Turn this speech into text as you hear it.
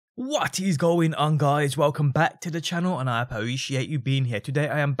What is going on, guys? Welcome back to the channel and I appreciate you being here. Today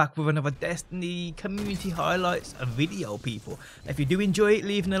I am back with another Destiny community highlights video, people. If you do enjoy it,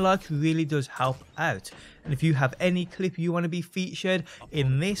 leaving a like really does help out. And if you have any clip you want to be featured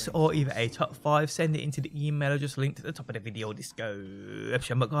in this or either a top 5, send it into the email just linked at the top of the video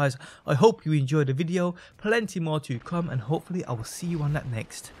description. But guys, I hope you enjoyed the video. Plenty more to come and hopefully I will see you on that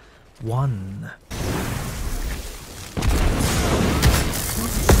next one.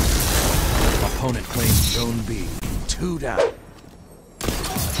 Opponent claims Zone B. 2 down.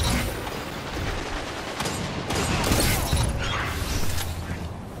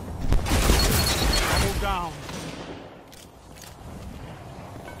 Double down.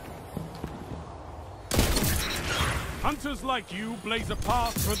 Hunters like you blaze a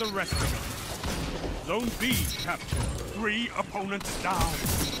path for the rest of us. Zone B captured. 3 opponents down.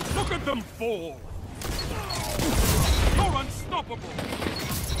 Look at them fall. You're unstoppable.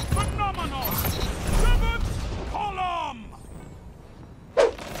 Phenomenal! 7th column!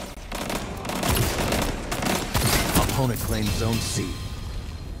 Opponent claims Zone C.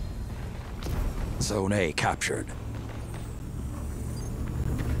 Zone A captured.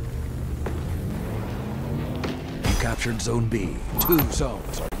 You captured Zone B. 2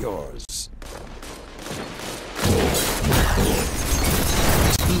 zones are yours.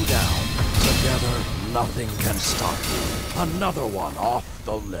 2 down. Together, nothing can stop you. Another one off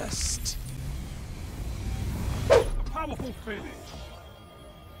the list. A powerful finish.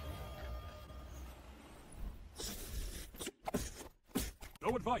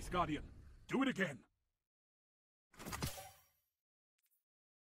 No advice, Guardian. Do it again.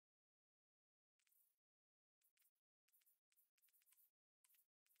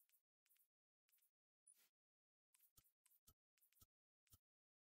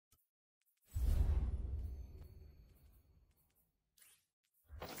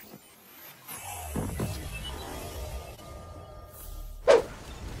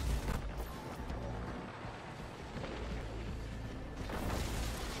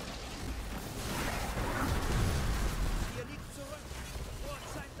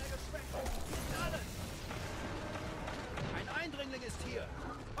 Ist hier.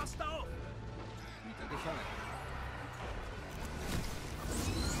 Passt auf! Wieder gefangen.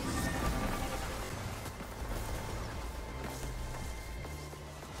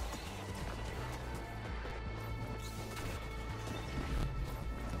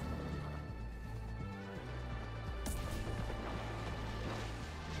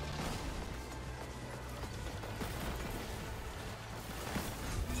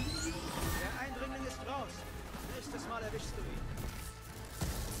 Der Eindringling ist raus. Nächstes Mal erwischst du ihn.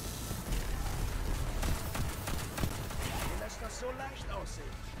 Das so leicht aussehen.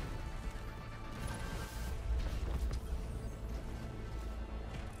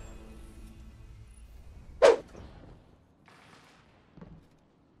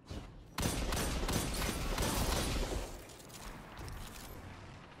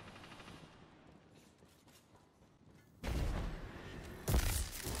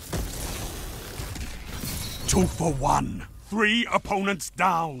 Two for one. 3 opponents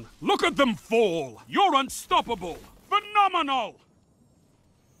down. Look at them fall. You're unstoppable. Phenomenal!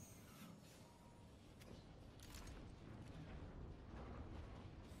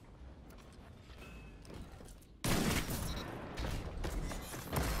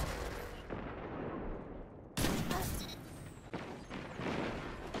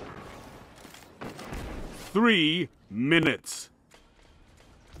 Three minutes.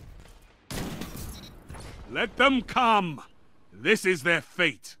 Let them come. This is their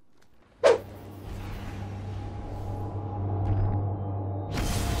fate.